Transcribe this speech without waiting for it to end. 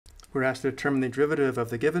we're asked to determine the derivative of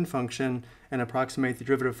the given function and approximate the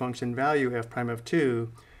derivative function value f prime of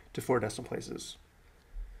 2 to 4 decimal places.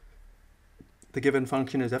 The given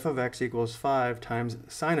function is f of x equals 5 times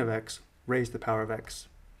sine of x raised to the power of x.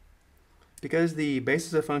 Because the base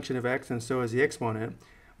is a function of x and so is the exponent,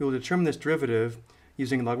 we will determine this derivative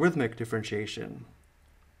using logarithmic differentiation.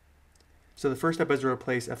 So the first step is to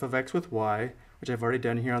replace f of x with y, which I've already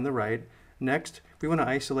done here on the right. Next, we want to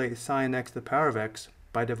isolate sine x to the power of x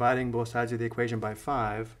by dividing both sides of the equation by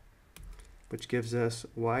 5, which gives us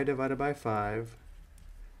y divided by 5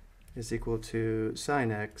 is equal to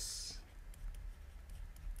sine x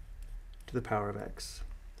to the power of x.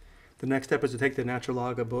 The next step is to take the natural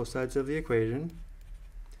log of both sides of the equation.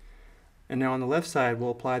 And now on the left side, we'll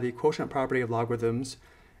apply the quotient property of logarithms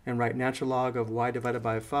and write natural log of y divided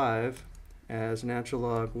by 5 as natural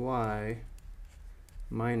log y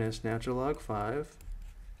minus natural log 5.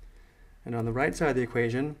 And on the right side of the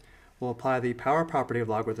equation, we'll apply the power property of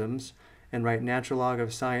logarithms and write natural log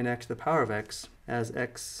of sine x to the power of x as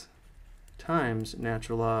x times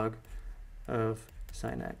natural log of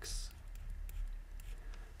sine x.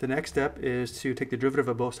 The next step is to take the derivative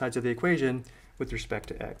of both sides of the equation with respect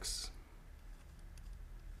to x.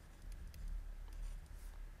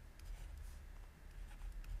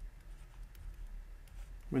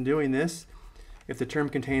 When doing this, if the term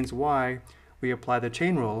contains y, we apply the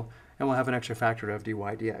chain rule and we'll have an extra factor of dy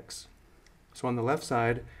dx. So on the left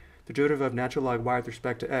side, the derivative of natural log y with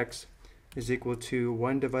respect to x is equal to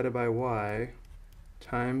 1 divided by y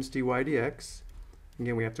times dy dx.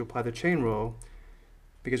 Again, we have to apply the chain rule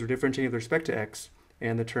because we're differentiating with respect to x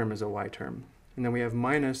and the term is a y term. And then we have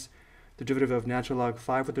minus the derivative of natural log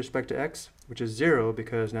 5 with respect to x, which is 0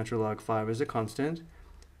 because natural log 5 is a constant.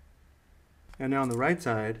 And now on the right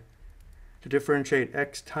side, to differentiate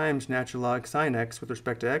x times natural log sine x with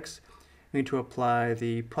respect to x, we need to apply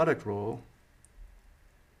the product rule,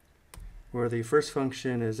 where the first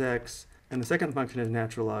function is x and the second function is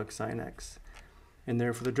natural log sine x. And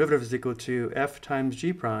therefore the derivative is equal to f times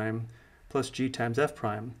g prime plus g times f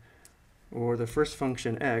prime, or the first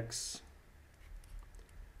function x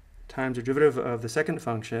times the derivative of the second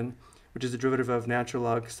function, which is the derivative of natural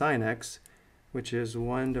log sine x, which is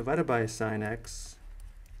 1 divided by sine x,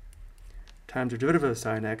 times the derivative of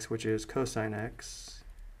sine x, which is cosine x.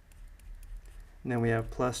 And then we have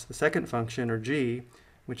plus the second function, or g,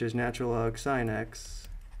 which is natural log sine x,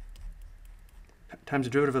 times the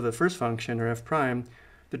derivative of the first function, or f prime.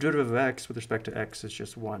 The derivative of x with respect to x is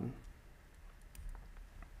just 1.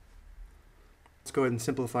 Let's go ahead and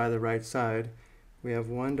simplify the right side. We have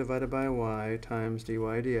 1 divided by y times dy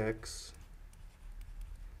dx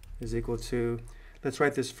is equal to, let's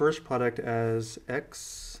write this first product as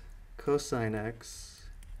x cosine x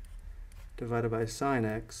divided by sine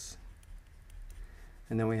x,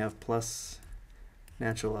 and then we have plus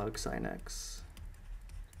natural log sine x.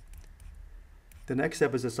 The next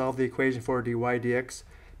step is to solve the equation for dy dx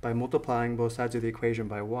by multiplying both sides of the equation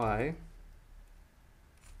by y.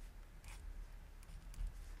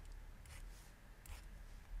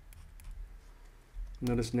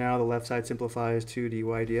 Notice now the left side simplifies to dy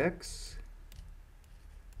dx,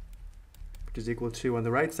 which is equal to, on the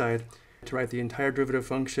right side, to write the entire derivative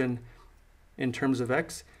function in terms of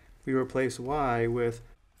x, we replace y with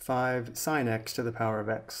 5 sine x to the power of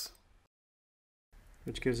x,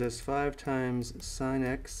 which gives us 5 times sine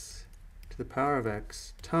x to the power of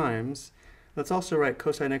x times, let's also write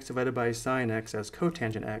cosine x divided by sine x as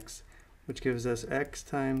cotangent x, which gives us x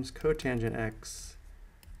times cotangent x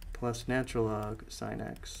plus natural log sine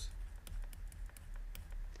x.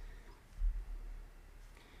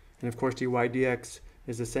 And of course dy dx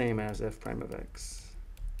is the same as f prime of x.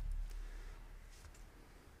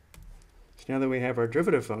 So now that we have our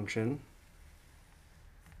derivative function,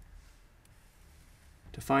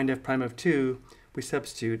 to find f prime of 2, we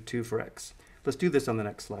substitute 2 for x. Let's do this on the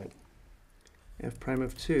next slide. F prime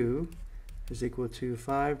of 2 is equal to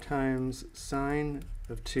 5 times sine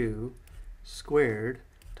of 2 squared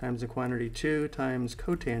times the quantity 2 times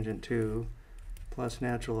cotangent 2 plus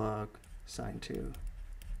natural log sine 2.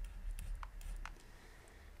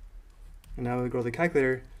 And now we go to the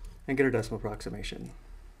calculator and get our decimal approximation.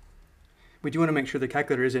 We do want to make sure the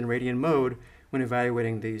calculator is in radian mode when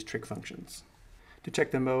evaluating these trig functions. To check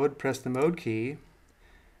the mode, press the mode key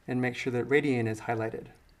and make sure that radian is highlighted.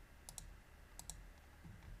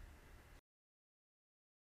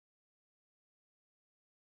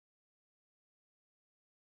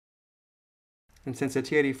 And since the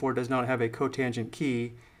T84 does not have a cotangent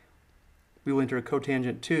key, we will enter a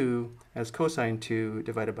cotangent 2 as cosine 2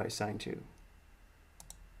 divided by sine 2.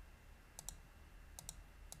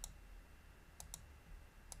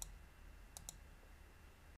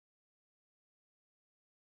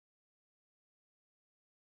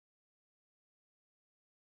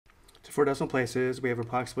 to 4 decimal places, we have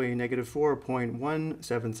approximately negative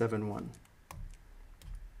 4.1771.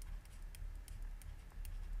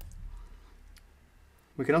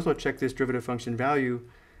 We can also check this derivative function value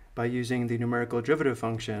by using the numerical derivative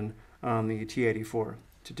function on the T84.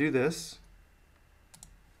 To do this,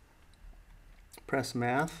 press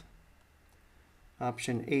Math,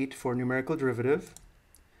 option 8 for numerical derivative,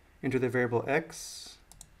 enter the variable x,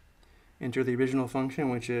 enter the original function,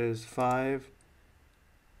 which is 5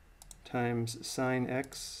 times sine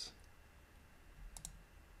x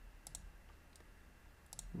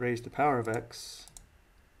raised to the power of x,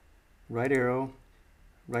 right arrow,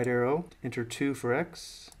 enter 2 for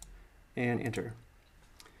x, and enter.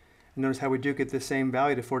 And notice how we do get the same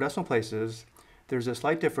value to 4 decimal places. There's a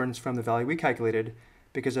slight difference from the value we calculated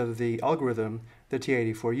because of the algorithm that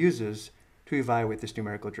T84 uses to evaluate this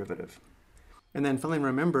numerical derivative. And then finally,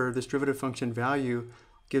 remember, this derivative function value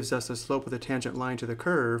gives us the slope of the tangent line to the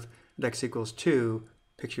curve at x equals 2,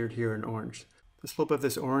 pictured here in orange. The slope of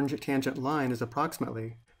this orange tangent line is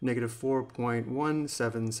approximately negative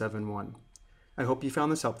 4.1771. I hope you found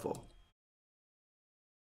this helpful.